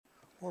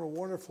What a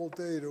wonderful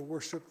day to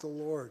worship the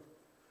Lord,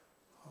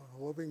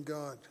 a loving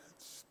God.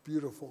 It's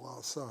beautiful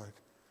outside.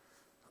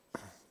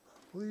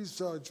 Please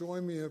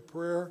join me in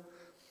prayer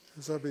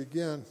as I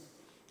begin.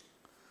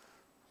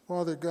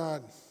 Father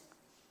God,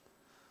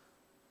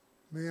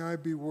 may I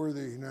be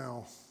worthy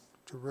now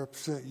to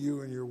represent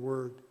you and your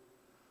word.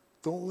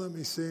 Don't let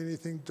me say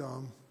anything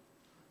dumb.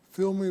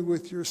 Fill me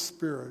with your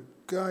spirit.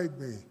 Guide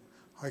me.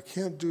 I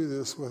can't do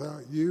this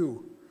without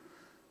you.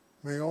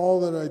 May all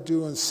that I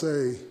do and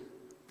say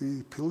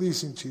be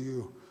pleasing to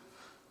you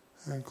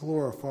and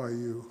glorify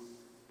you.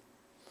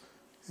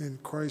 In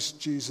Christ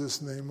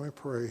Jesus' name I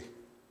pray.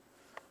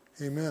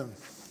 Amen.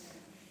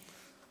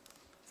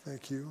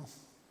 Thank you.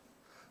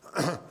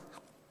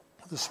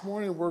 This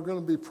morning we're going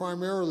to be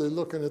primarily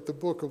looking at the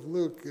book of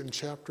Luke in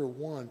chapter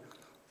 1,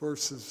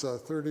 verses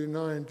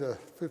 39 to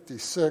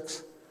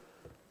 56,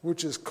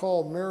 which is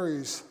called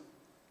Mary's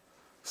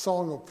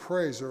Song of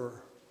Praise,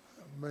 or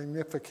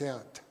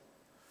Magnificat.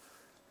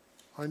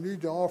 I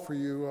need to offer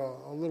you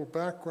a little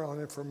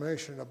background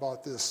information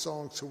about this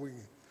song so we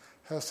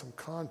have some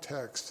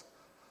context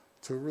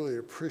to really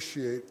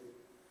appreciate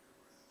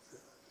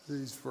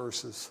these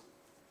verses.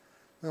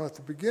 Now, at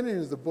the beginning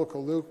of the book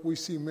of Luke, we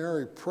see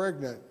Mary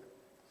pregnant,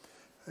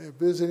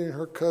 visiting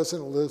her cousin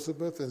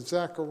Elizabeth and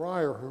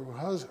Zachariah,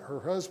 her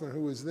husband,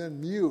 who was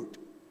then mute.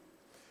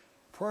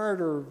 Prior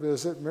to her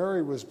visit,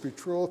 Mary was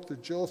betrothed to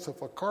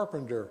Joseph, a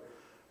carpenter.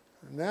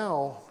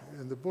 Now,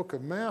 in the book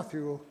of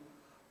Matthew,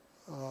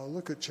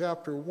 look at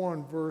chapter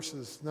 1,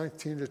 verses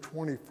 19 to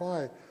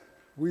 25.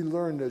 We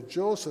learn that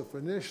Joseph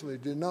initially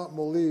did not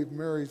believe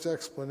Mary's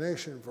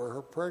explanation for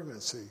her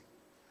pregnancy.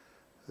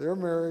 Their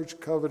marriage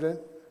covenant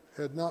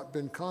had not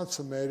been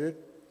consummated.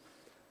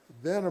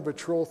 Then a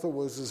betrothal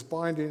was as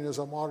binding as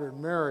a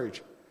modern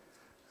marriage.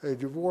 A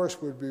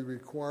divorce would be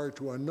required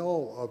to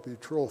annul a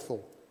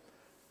betrothal.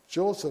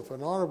 Joseph,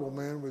 an honorable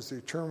man, was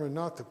determined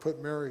not to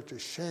put Mary to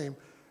shame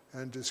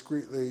and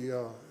discreetly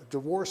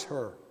divorce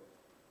her.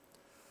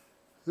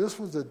 This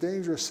was a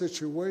dangerous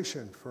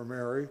situation for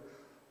Mary,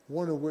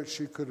 one in which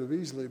she could have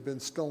easily been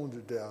stoned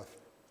to death.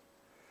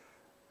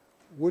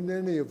 Wouldn't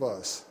any of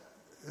us,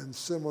 in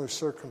similar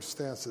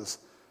circumstances,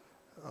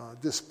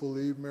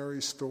 disbelieve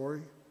Mary's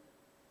story?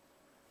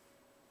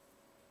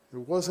 It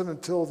wasn't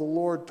until the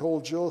Lord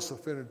told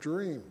Joseph in a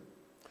dream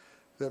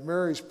that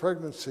Mary's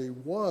pregnancy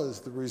was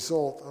the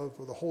result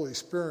of the Holy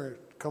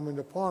Spirit coming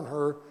upon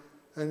her,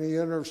 and he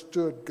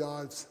understood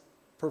God's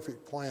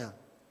perfect plan.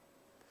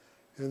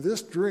 In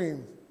this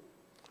dream,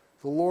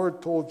 the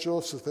Lord told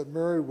Joseph that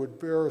Mary would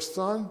bear a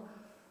son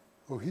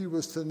who he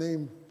was to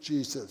name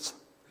Jesus.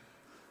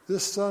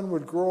 This son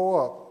would grow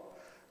up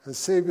and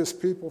save his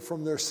people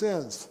from their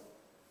sins.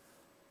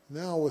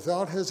 Now,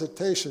 without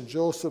hesitation,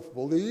 Joseph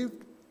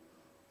believed,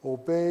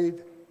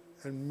 obeyed,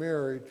 and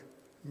married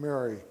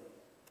Mary.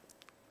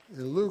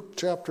 In Luke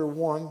chapter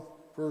 1,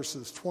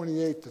 verses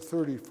 28 to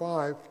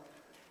 35,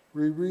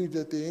 we read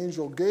that the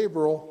angel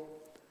Gabriel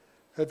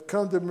had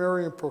come to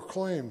Mary and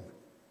proclaimed,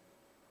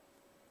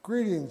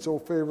 "Greetings, O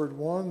favored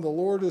one, the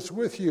Lord is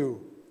with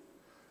you."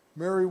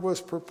 Mary was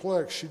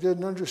perplexed. She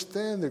didn't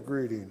understand the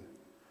greeting.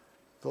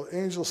 The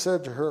angel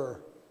said to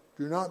her,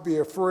 "Do not be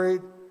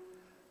afraid,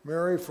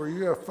 Mary, for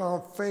you have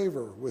found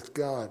favor with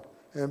God.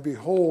 And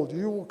behold,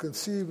 you will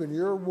conceive in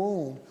your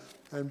womb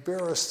and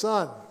bear a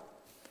son,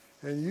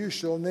 and you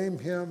shall name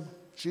him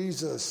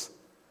Jesus.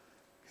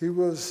 He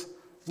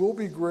will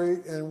be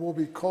great and will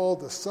be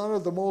called the Son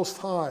of the Most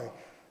High,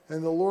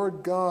 and the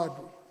Lord God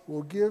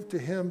will give to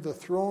him the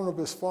throne of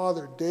his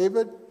father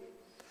David,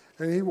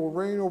 and he will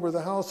reign over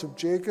the house of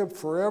Jacob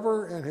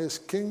forever, and his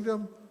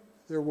kingdom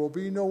there will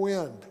be no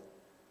end."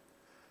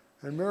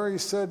 And Mary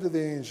said to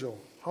the angel,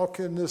 "How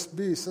can this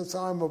be, since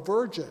I am a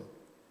virgin?"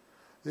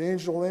 The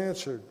angel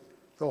answered,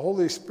 "The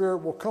Holy Spirit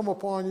will come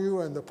upon you,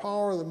 and the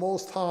power of the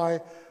Most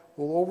High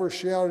will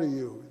overshadow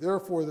you.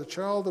 Therefore, the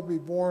child to be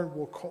born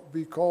will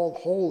be called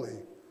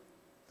Holy,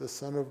 the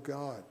Son of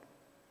God."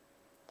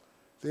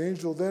 The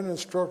angel then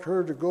instructed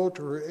her to go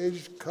to her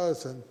aged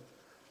cousin,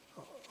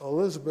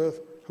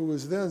 Elizabeth, who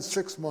was then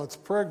 6 months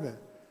pregnant.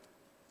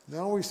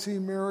 Now we see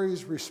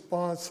Mary's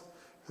response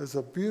as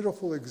a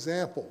beautiful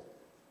example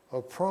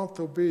of prompt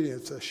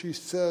obedience, as she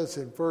says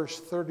in verse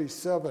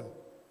 37,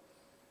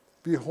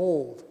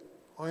 "Behold,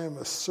 I am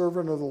a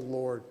servant of the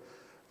Lord.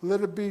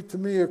 Let it be to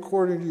me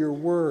according to your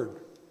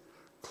word."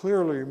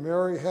 Clearly,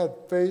 Mary had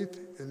faith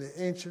in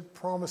the ancient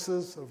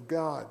promises of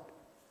God.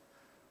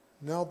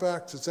 Now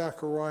back to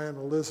Zachariah and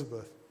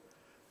Elizabeth.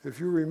 If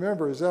you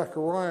remember,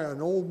 Zachariah,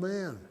 an old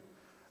man,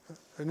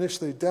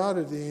 initially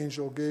doubted the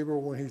angel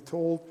Gabriel when he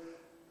told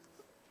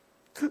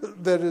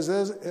that his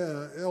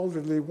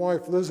elderly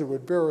wife Elizabeth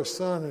would bear a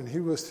son, and he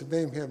was to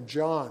name him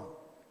John.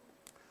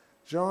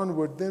 John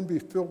would then be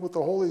filled with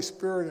the Holy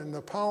Spirit and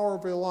the power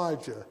of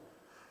Elijah,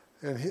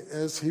 and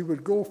as he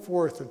would go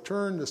forth and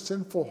turn the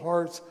sinful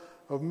hearts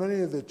of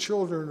many of the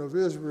children of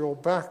Israel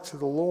back to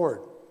the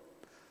Lord.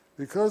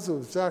 Because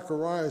of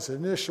Zachariah's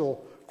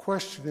initial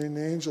questioning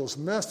the angel's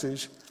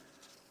message,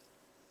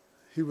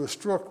 he was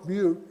struck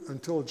mute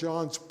until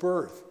John's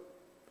birth.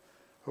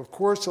 Of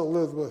course,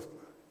 Elizabeth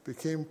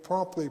became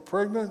promptly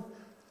pregnant.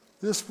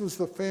 This was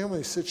the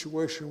family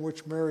situation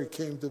which Mary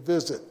came to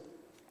visit.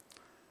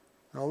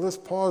 Now let's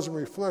pause and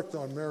reflect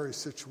on Mary's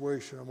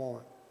situation a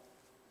moment.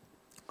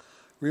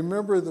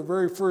 Remember the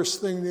very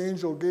first thing the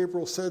angel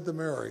Gabriel said to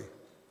Mary.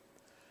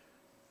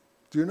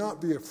 Do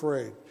not be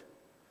afraid.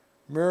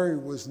 Mary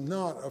was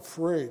not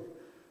afraid.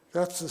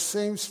 That's the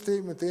same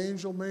statement the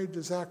angel made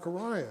to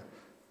Zechariah.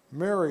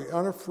 Mary,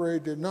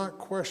 unafraid, did not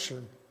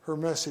question her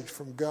message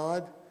from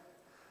God.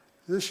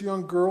 This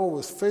young girl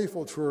was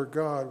faithful to her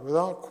God.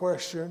 Without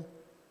question,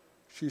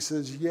 she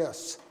says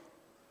yes.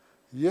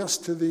 Yes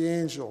to the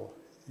angel.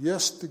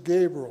 Yes to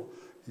Gabriel.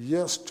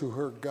 Yes to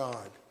her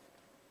God.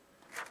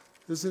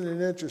 Isn't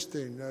it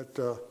interesting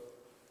that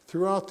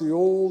throughout the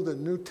Old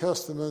and New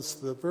Testaments,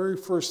 the very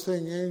first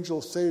thing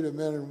angels say to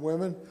men and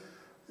women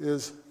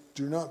is,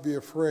 do not be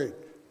afraid.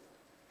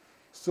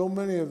 So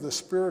many of the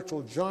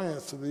spiritual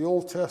giants of the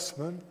Old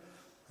Testament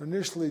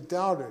initially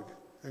doubted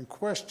and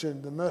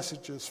questioned the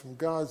messages from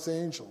God's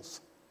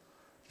angels.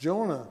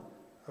 Jonah,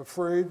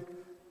 afraid,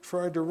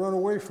 tried to run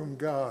away from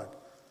God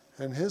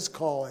and his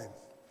calling.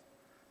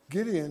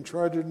 Gideon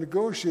tried to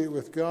negotiate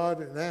with God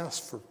and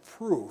asked for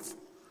proof.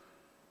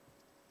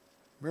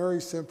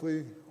 Mary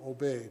simply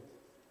obeyed.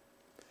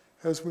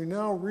 As we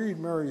now read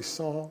Mary's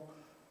song,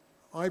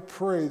 I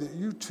pray that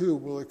you too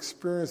will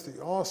experience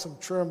the awesome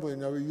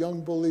trembling of a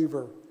young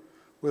believer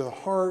with a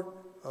heart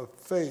of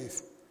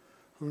faith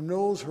who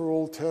knows her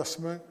Old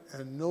Testament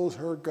and knows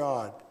her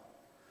God.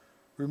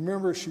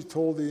 Remember, she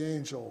told the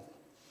angel,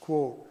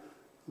 quote,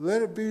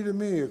 let it be to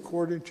me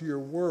according to your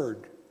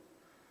word.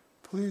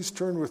 Please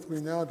turn with me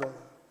now to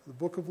the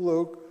book of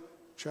Luke,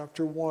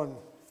 chapter 1,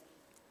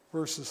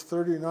 verses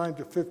 39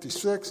 to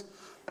 56,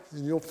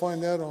 and you'll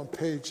find that on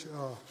page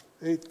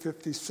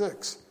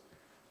 856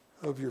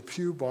 of your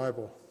Pew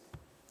Bible.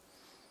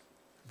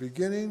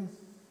 Beginning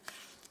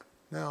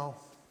now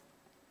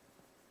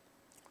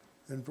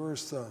in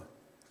verse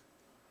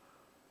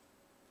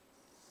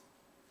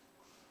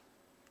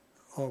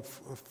of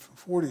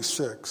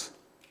 46.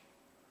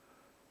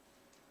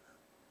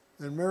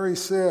 And Mary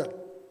said,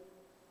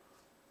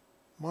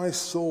 my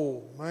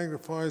soul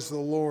magnifies the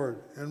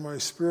Lord, and my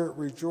spirit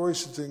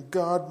rejoices in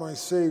God my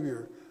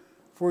Savior,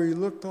 for he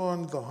looked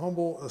on the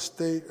humble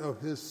estate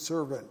of his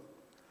servant.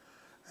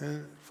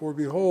 And for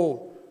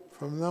behold,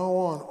 from now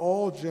on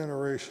all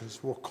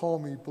generations will call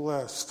me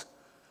blessed.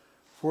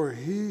 For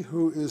he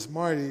who is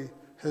mighty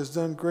has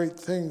done great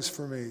things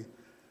for me,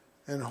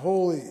 and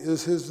holy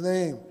is his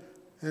name,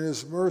 and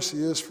his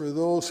mercy is for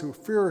those who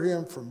fear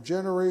him from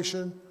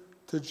generation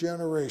to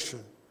generation.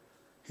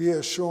 He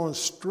has shown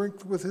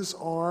strength with his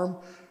arm.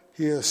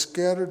 He has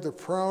scattered the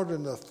proud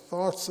in the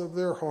thoughts of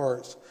their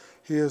hearts.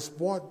 He has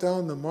brought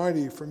down the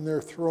mighty from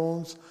their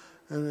thrones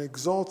and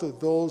exalted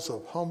those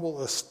of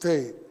humble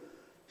estate.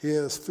 He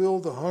has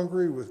filled the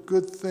hungry with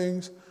good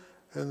things,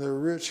 and the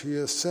rich he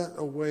has sent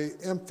away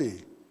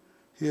empty.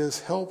 He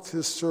has helped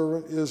his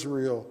servant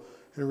Israel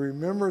in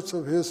remembrance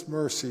of his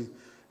mercy,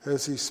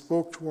 as he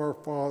spoke to our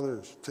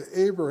fathers, to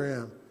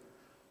Abraham,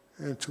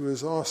 and to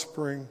his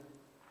offspring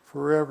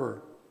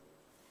forever.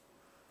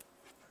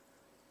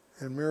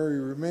 And Mary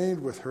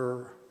remained with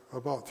her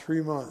about 3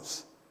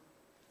 months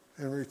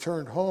and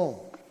returned home.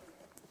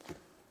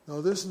 Now,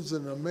 this is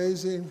an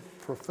amazing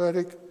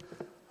prophetic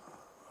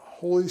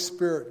Holy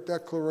Spirit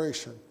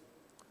declaration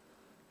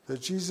that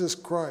Jesus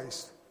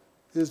Christ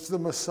is the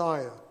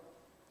Messiah.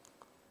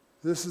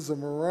 This is a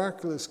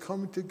miraculous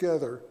coming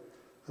together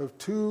of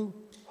two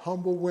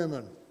humble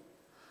women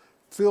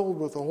filled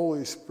with the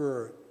Holy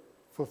Spirit,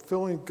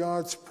 fulfilling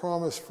God's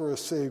promise for a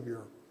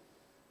Savior.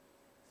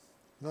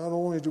 Not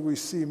only do we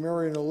see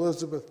Mary and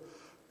Elizabeth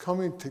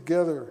coming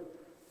together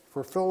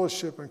for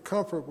fellowship and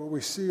comfort, but we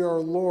see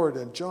our Lord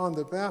and John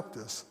the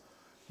Baptist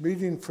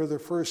meeting for the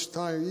first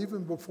time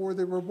even before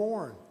they were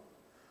born.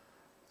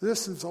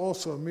 This is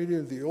also a meeting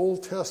of the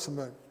Old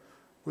Testament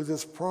with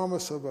its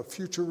promise of a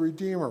future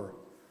Redeemer,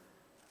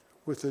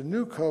 with the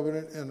new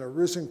covenant and a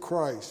risen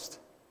Christ.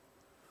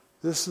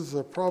 This is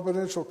a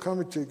providential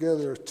coming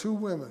together of two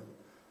women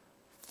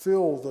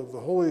filled of the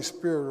Holy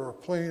Spirit who are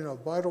playing a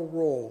vital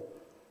role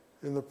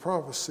in the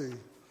prophecy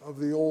of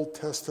the Old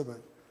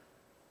Testament.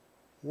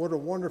 What a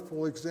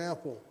wonderful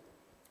example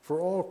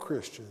for all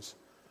Christians.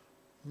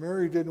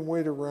 Mary didn't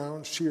wait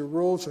around. She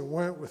arose and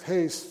went with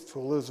haste to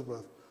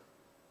Elizabeth.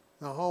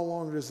 Now, how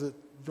long does it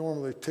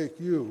normally take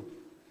you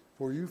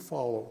before you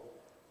follow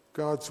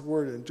God's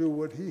word and do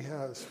what he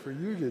has for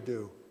you to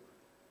do?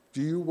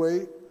 Do you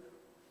wait?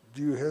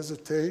 Do you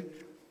hesitate?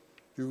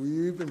 Do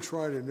you even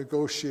try to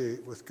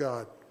negotiate with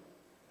God?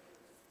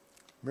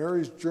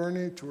 Mary's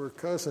journey to her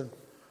cousin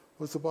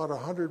was about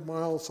 100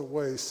 miles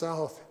away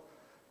south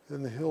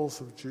in the hills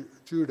of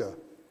Judah.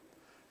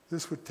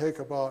 This would take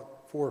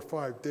about 4 or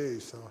 5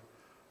 days.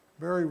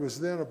 Mary was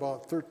then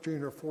about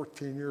 13 or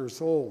 14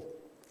 years old,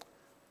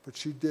 but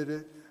she did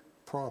it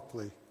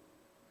promptly.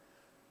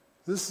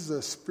 This is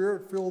a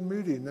spirit-filled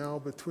meeting now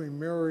between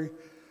Mary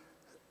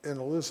and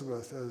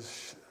Elizabeth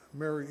as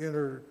Mary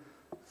entered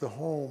the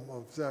home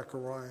of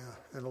Zechariah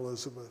and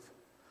Elizabeth.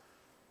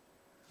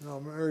 Now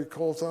Mary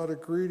calls out a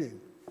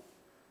greeting.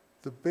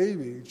 The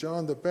baby,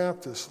 John the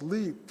Baptist,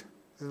 leaped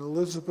in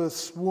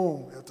Elizabeth's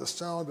womb at the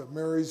sound of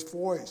Mary's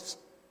voice.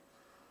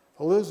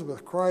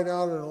 Elizabeth cried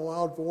out in a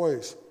loud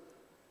voice,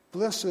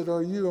 "Blessed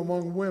are you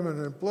among women,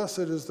 and blessed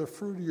is the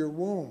fruit of your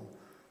womb."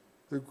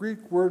 The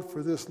Greek word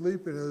for this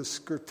leaping is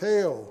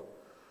skrteo.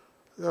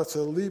 That's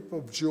a leap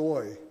of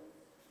joy,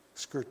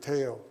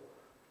 skrteo.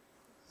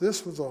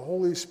 This was a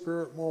Holy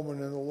Spirit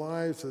moment in the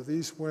lives of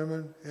these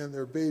women and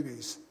their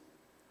babies.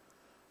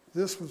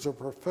 This was a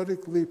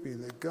prophetic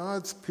leaping that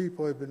God's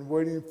people had been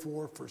waiting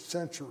for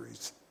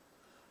centuries.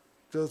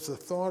 Does the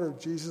thought of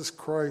Jesus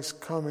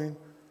Christ coming,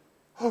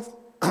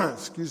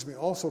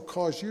 also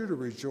cause you to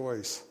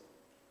rejoice?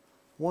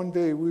 One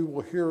day we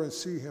will hear and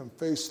see him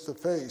face to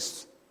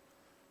face.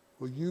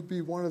 Will you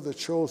be one of the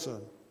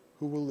chosen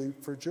who will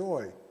leap for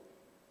joy?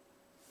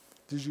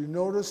 Did you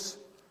notice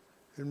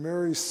in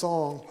Mary's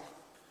song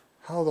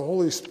how the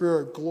Holy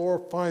Spirit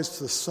glorifies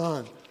the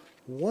Son?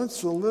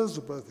 Once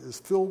Elizabeth is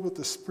filled with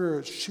the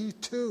Spirit, she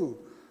too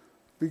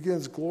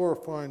begins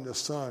glorifying the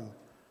Son.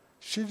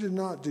 She did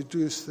not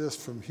deduce this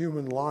from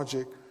human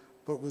logic,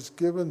 but was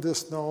given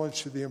this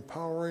knowledge through the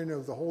empowering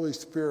of the Holy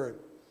Spirit.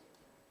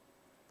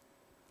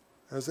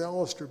 As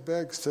Alistair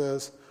Begg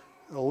says,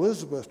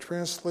 Elizabeth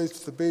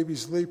translates the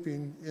baby's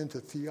leaping into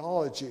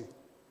theology.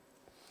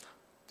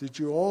 Did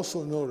you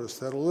also notice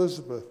that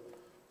Elizabeth,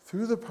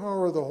 through the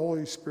power of the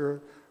Holy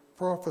Spirit,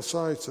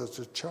 prophesied that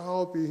the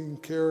child being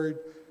carried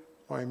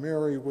by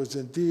Mary was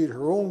indeed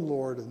her own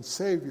Lord and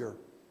Savior?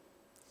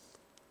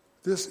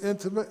 This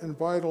intimate and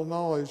vital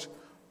knowledge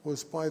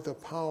was by the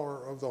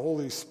power of the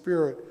Holy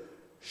Spirit.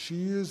 She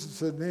uses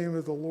the name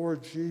of the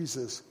Lord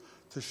Jesus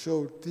to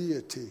show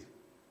deity.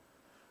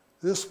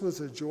 This was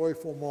a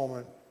joyful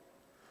moment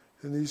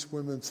in these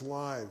women's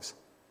lives.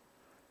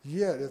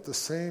 Yet, at the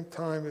same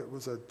time, it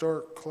was a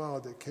dark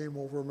cloud that came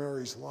over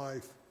Mary's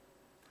life.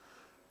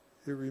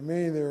 It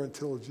remained there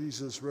until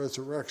Jesus'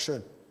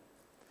 resurrection.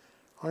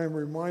 I am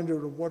reminded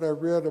of what I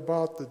read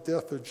about the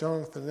death of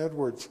Jonathan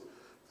Edwards,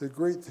 the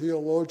great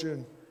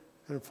theologian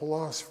and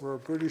philosopher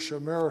of British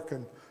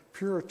American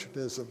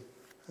Puritanism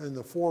and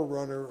the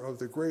forerunner of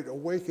the Great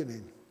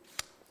Awakening.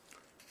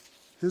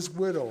 His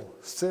widow,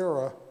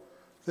 Sarah,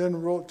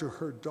 then wrote to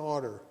her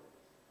daughter,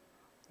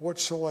 "What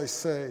shall I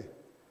say?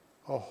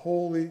 A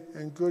holy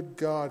and good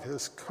God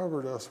has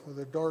covered us with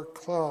a dark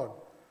cloud.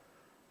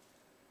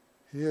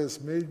 He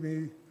has made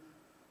me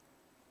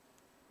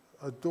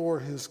adore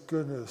his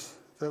goodness,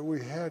 that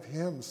we had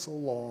him so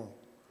long.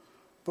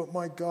 But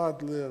my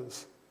God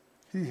lives.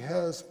 He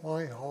has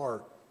my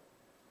heart."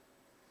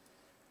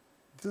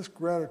 This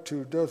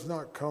gratitude does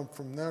not come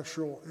from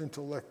natural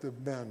intellect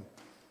of men.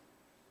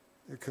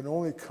 It can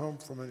only come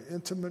from an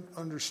intimate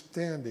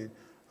understanding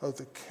of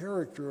the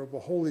character of a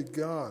holy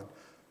God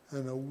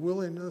and a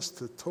willingness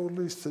to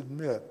totally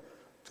submit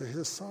to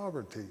his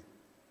sovereignty.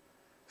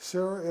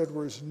 Sarah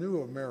Edwards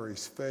knew of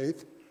Mary's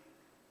faith.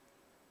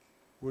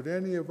 Would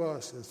any of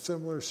us in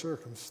similar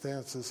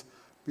circumstances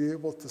be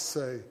able to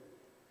say,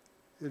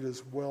 "It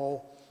is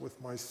well with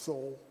my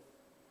soul"?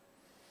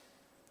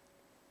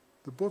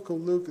 The book of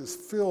Luke is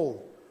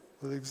filled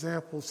with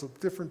examples of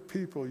different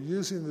people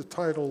using the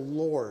title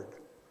Lord.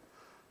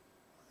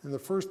 In the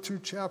first 2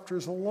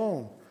 chapters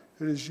alone,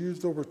 it is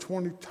used over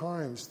 20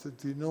 times to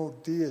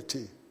denote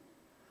deity.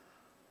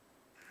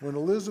 When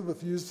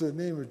Elizabeth used the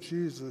name of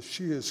Jesus,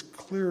 she is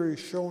clearly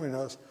showing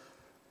us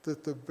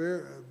that the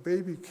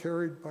baby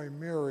carried by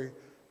Mary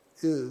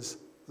is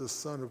the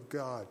Son of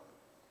God.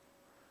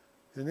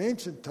 In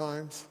ancient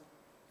times,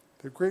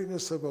 the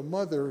greatness of a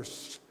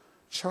mother's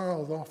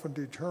child often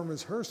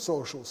determines her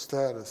social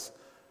status.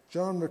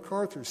 John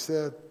MacArthur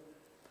said,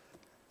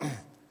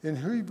 in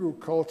Hebrew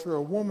culture,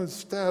 a woman's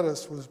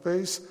status was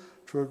based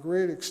to a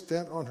great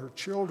extent on her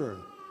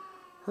children.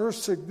 Her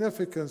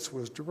significance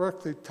was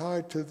directly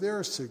tied to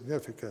their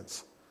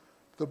significance.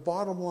 The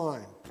bottom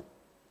line,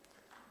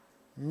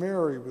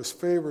 Mary was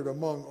favored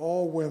among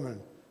all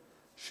women.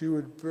 She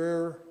would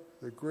bear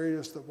the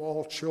greatest of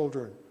all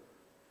children,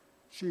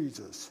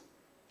 Jesus.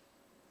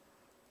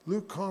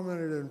 Luke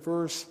commented in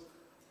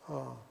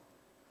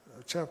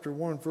chapter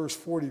 1, verse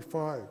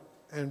 45,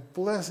 "And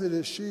blessed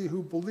is she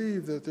who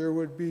believed that there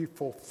would be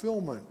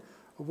fulfillment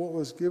of what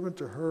was given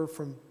to her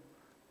from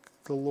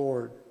the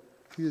Lord."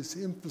 He is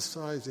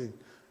emphasizing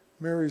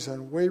Mary's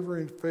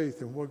unwavering faith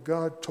in what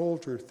God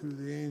told her through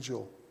the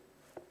angel.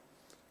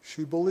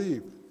 She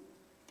believed.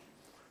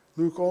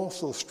 Luke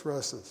also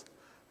stresses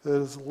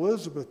that as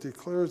Elizabeth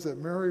declares that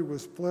Mary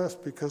was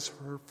blessed because of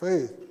her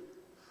faith.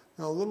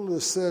 Now, little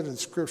is said in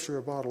Scripture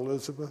about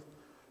Elizabeth.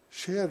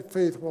 She had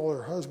faith while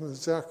her husband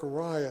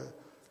Zechariah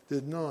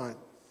did not.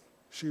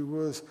 She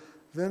was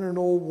then an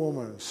old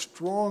woman,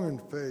 strong in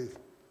faith,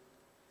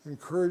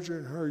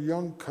 encouraging her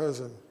young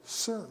cousin.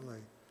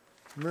 Certainly,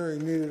 Mary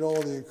needed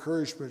all the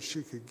encouragement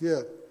she could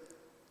get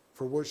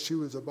for what she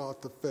was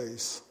about to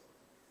face.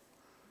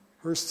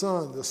 Her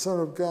son, the Son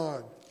of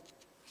God,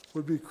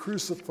 would be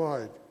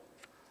crucified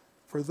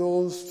for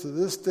those to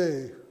this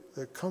day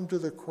that come to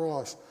the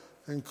cross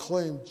and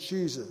claim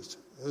Jesus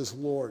as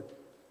Lord.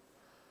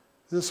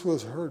 This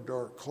was her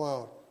dark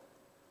cloud.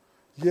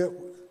 Yet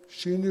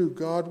she knew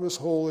God was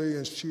holy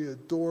and she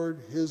adored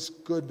his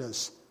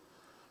goodness.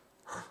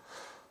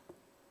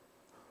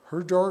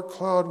 Her dark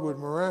cloud would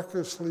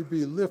miraculously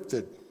be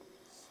lifted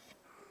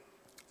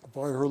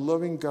by her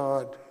loving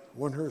God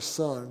when her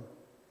son,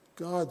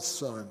 God's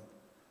Son,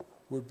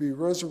 would be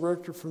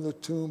resurrected from the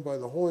tomb by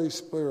the Holy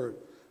Spirit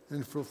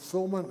in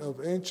fulfillment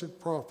of ancient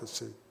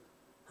prophecy.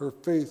 Her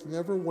faith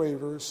never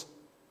wavers.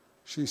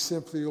 She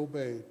simply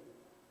obeyed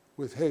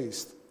with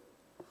haste.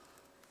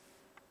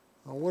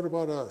 Now, what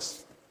about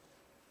us?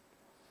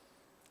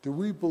 Do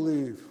we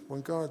believe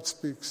when God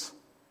speaks?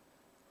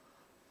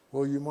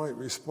 Well, you might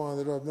respond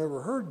that I've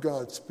never heard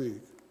God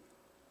speak,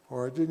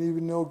 or I didn't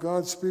even know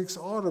God speaks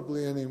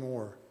audibly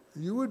anymore.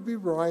 You would be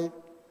right,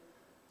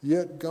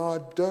 yet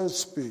God does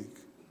speak.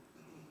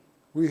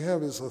 We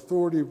have his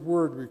authoritative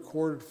word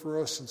recorded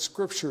for us in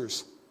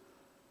scriptures.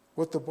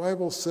 What the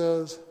Bible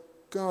says,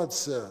 God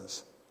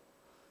says.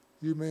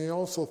 You may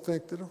also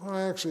think that if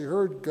I actually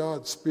heard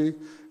God speak,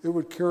 it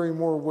would carry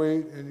more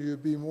weight and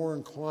you'd be more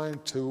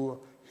inclined to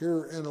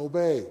hear and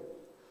obey.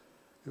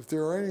 If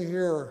there are any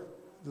here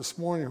this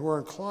morning who are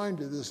inclined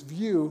to this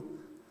view,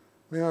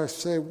 may I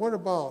say, what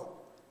about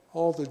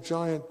all the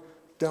giant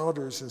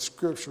doubters in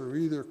Scripture who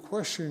either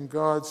question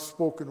God's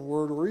spoken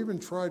word or even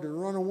try to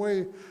run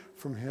away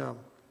from him?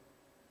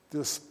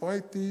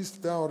 Despite these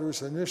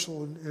doubters'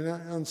 initial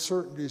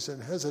uncertainties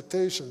and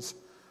hesitations,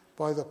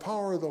 by the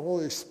power of the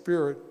Holy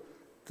Spirit,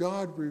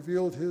 God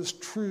revealed his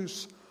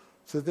truths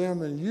to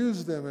them and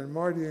used them in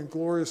mighty and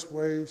glorious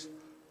ways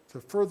to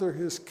further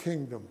his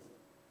kingdom.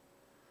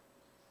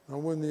 Now,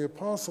 when the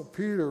Apostle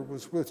Peter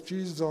was with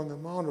Jesus on the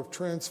Mount of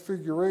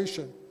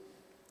Transfiguration,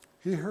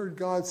 he heard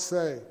God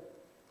say,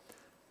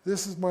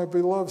 "This is my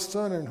beloved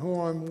Son in whom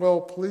I'm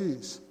well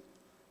pleased."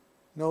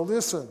 Now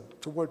listen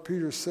to what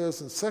Peter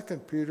says in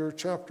 2 Peter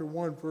chapter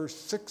 1, verse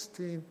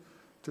 16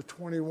 to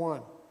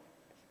 21.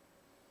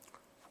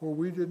 For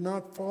we did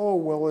not follow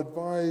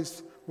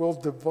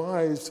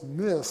well-devised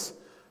myths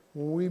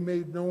when we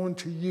made known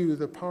to you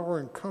the power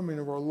and coming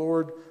of our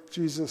Lord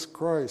Jesus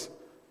Christ,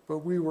 but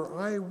we were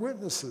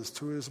eyewitnesses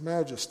to his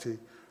majesty.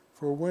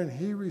 For when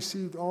he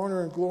received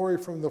honor and glory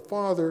from the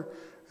Father,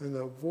 and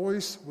the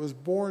voice was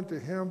borne to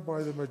him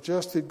by the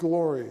majestic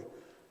glory,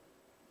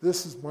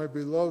 "This is my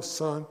beloved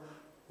Son,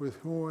 with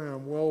whom I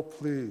am well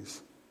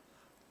pleased."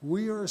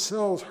 We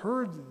ourselves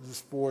heard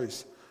this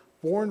voice,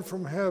 born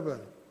from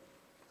heaven,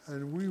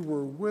 and we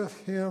were with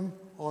him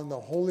on the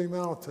holy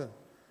mountain.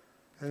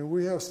 And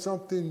we have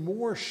something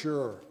more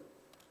sure,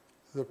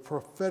 the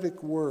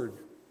prophetic word,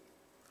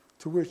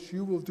 to which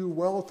you will do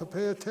well to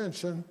pay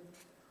attention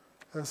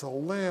as a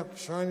lamp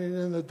shining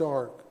in the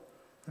dark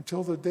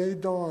until the day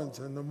dawns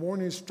and the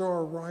morning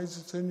star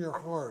rises in your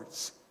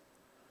hearts.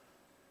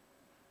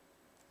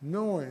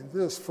 Knowing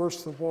this,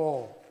 first of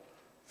all,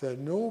 that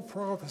no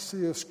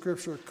prophecy of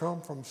Scripture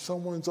comes from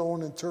someone's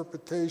own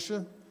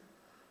interpretation,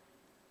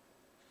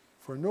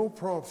 for no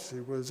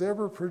prophecy was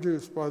ever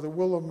produced by the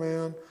will of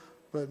man,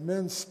 but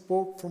men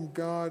spoke from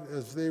God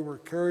as they were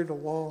carried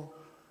along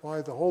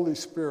by the Holy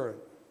Spirit.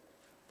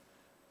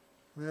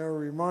 May I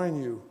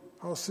remind you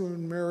how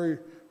soon Mary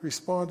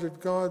responded to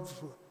God's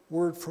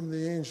word from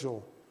the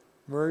angel.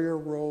 Mary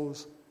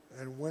arose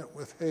and went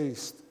with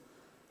haste.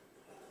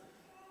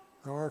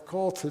 Now our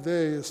call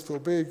today is to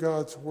obey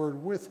God's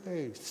word with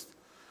haste.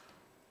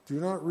 Do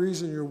not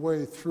reason your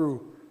way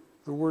through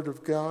the word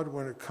of God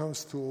when it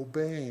comes to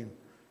obeying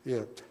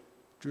it.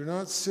 Do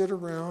not sit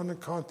around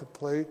and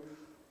contemplate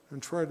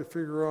and try to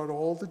figure out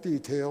all the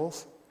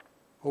details.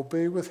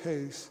 Obey with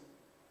haste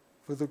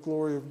for the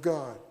glory of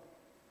God.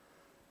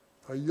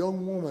 A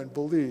young woman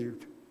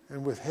believed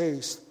and with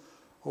haste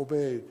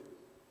obeyed.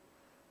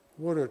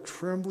 What a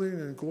trembling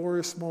and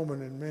glorious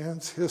moment in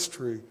man's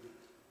history,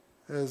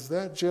 as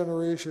that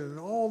generation and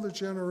all the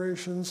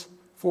generations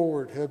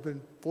forward have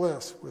been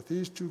blessed with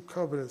these two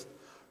covenants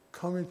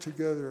coming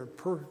together in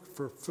perfect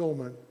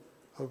fulfillment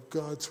of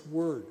God's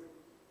word.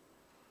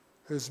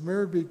 As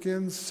Mary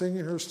begins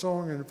singing her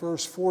song in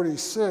verse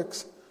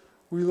 46,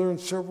 we learn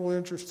several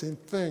interesting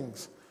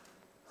things.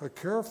 A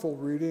careful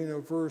reading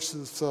of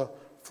verses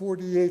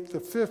 48 to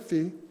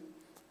 50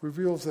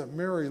 reveals that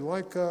Mary,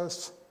 like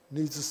us,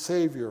 needs a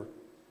Savior.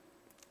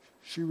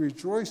 She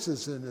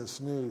rejoices in this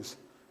news.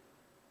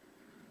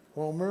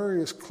 While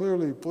Mary is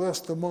clearly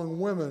blessed among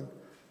women,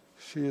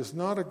 she is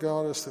not a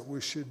goddess that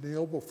we should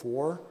kneel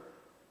before.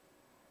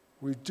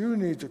 We do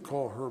need to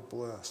call her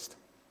blessed.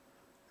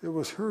 It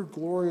was her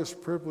glorious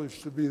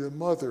privilege to be the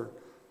mother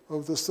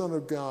of the Son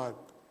of God.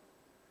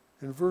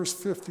 In verse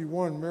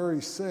 51,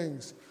 Mary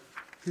sings,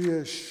 "He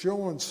has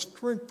shown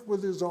strength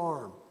with his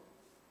arm."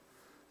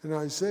 In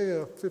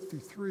Isaiah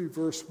 53,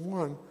 verse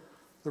 1,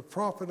 the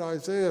prophet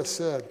Isaiah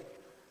said,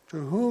 "To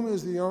whom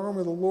is the arm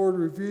of the Lord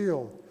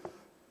revealed?"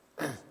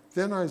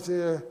 Then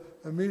Isaiah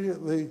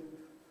immediately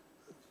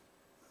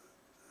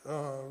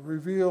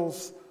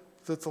reveals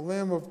that the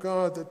Lamb of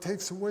God that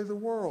takes away the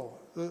world,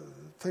 that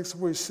takes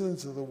away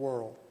sins of the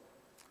world.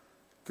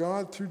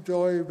 God, through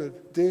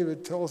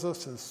David tells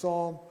us in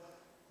Psalm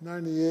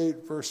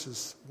 98,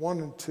 verses 1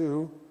 and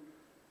 2,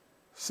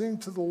 "Sing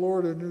to the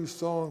Lord a new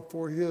song,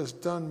 for he has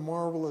done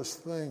marvelous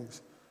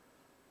things.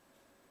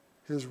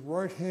 His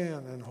right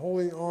hand and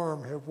holy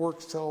arm have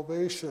worked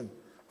salvation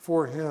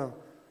for him.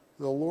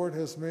 The Lord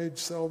has made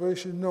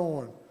salvation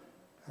known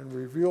and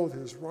revealed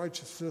his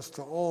righteousness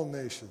to all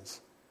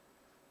nations."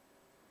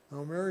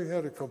 Now, Mary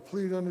had a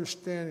complete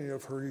understanding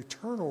of her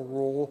eternal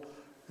role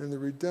in the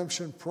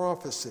redemption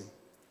prophecy.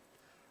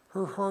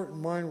 Her heart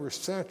and mind were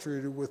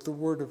saturated with the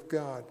Word of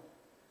God.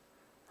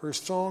 Her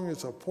song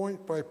is a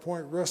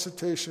point-by-point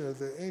recitation of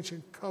the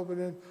ancient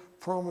covenant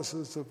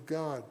promises of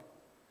God.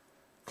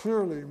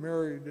 Clearly,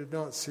 Mary did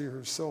not see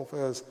herself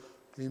as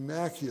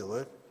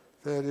immaculate,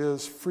 that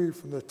is, free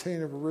from the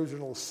taint of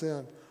original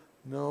sin.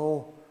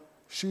 No,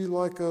 she,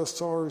 like us,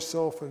 saw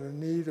herself in a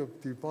need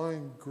of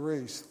divine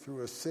grace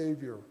through a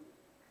Savior.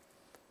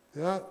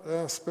 That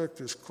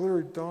aspect as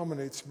clearly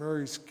dominates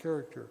Mary's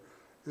character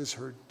is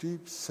her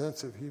deep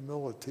sense of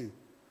humility,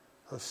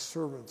 a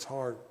servant's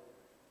heart.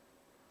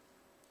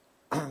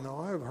 Now,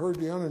 I have heard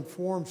the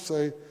uninformed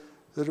say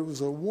that it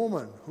was a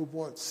woman who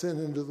brought sin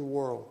into the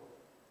world.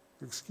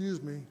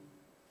 Excuse me,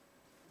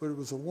 but it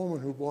was a woman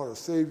who brought a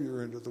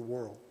Savior into the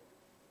world.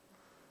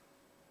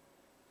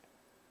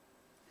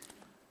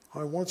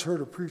 I once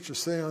heard a preacher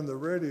say on the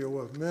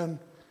radio, if men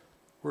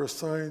were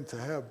assigned to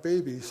have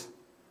babies,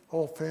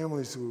 all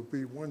families would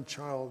be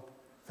one-child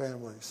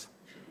families.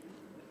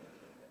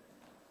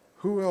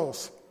 Who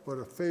else but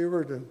a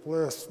favored and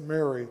blessed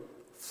Mary,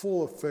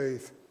 full of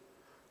faith,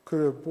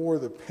 could have bore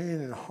the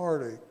pain and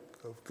heartache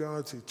of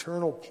God's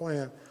eternal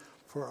plan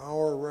for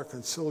our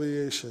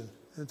reconciliation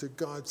into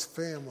God's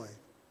family?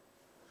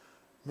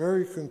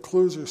 Mary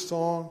concludes her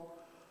song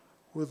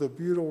with a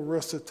beautiful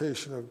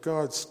recitation of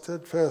God's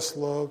steadfast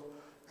love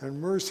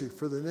and mercy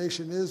for the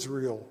nation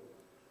Israel.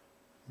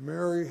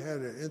 Mary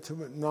had an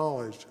intimate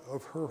knowledge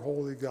of her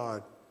holy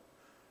God.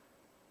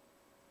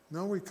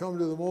 Now we come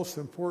to the most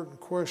important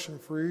question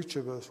for each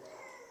of us.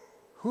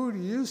 Who do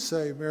you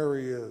say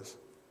Mary is?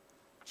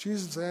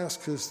 Jesus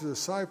asked his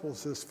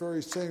disciples this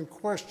very same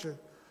question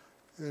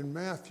in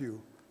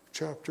Matthew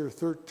chapter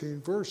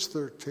 13, verse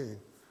 13.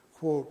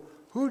 Quote,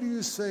 "Who do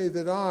you say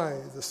that I,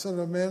 the Son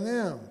of Man,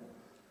 am?"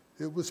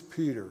 It was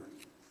Peter,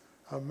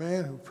 a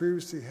man who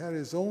previously had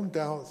his own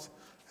doubts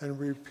and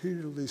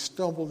repeatedly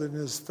stumbled in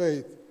his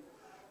faith,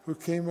 who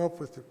came up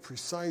with the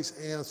precise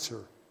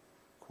answer.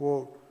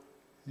 Quote,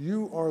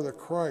 "You are the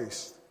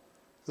Christ,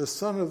 the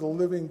Son of the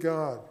living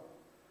God."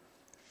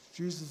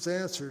 Jesus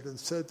answered and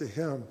said to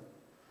him,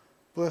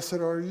 "Blessed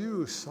are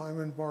you,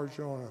 Simon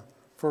Bar-Jonah,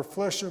 for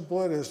flesh and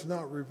blood has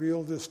not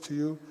revealed this to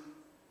you,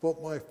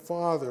 but my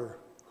Father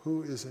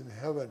who is in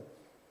heaven."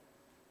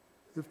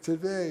 If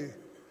today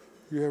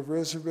you have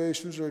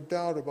reservations or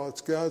doubt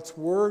about God's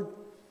word,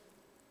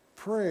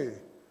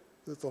 pray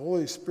that the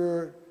Holy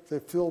Spirit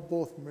that filled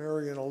both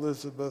Mary and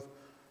Elizabeth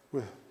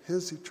with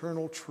his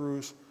eternal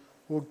truths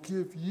will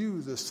give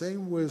you the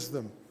same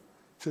wisdom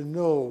to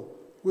know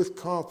with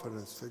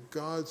confidence that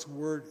God's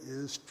word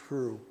is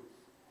true.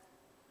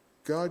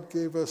 God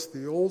gave us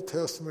the Old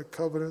Testament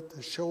covenant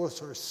to show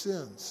us our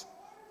sins,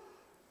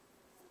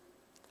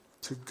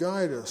 to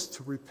guide us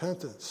to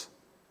repentance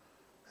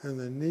and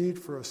the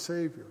need for a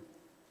Savior.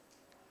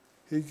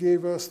 He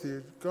gave us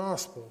the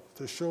gospel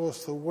to show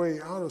us the way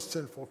out of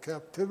sinful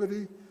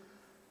captivity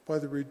by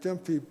the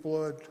redemptive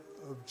blood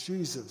of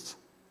Jesus.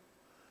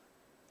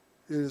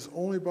 It is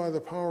only by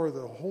the power of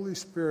the Holy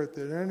Spirit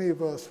that any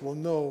of us will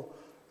know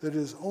that it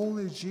is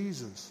only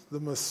Jesus, the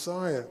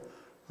Messiah,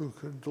 who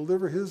can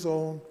deliver his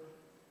own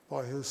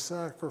by his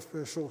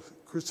sacrificial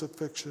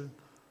crucifixion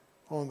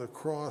on the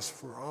cross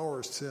for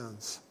our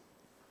sins.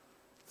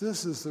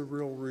 This is the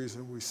real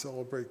reason we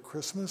celebrate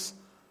Christmas.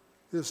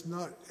 It's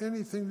not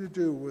anything to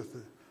do with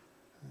the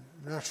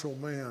natural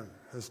man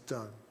has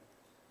done.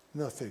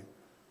 Nothing.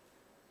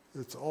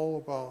 It's all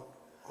about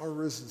our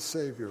risen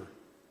Savior.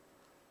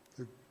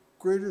 The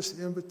greatest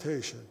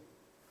invitation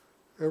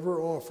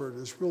ever offered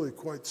is really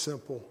quite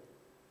simple.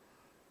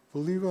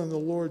 Believe on the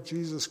Lord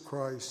Jesus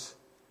Christ,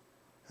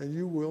 and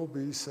you will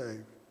be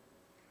saved.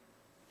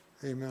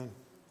 Amen.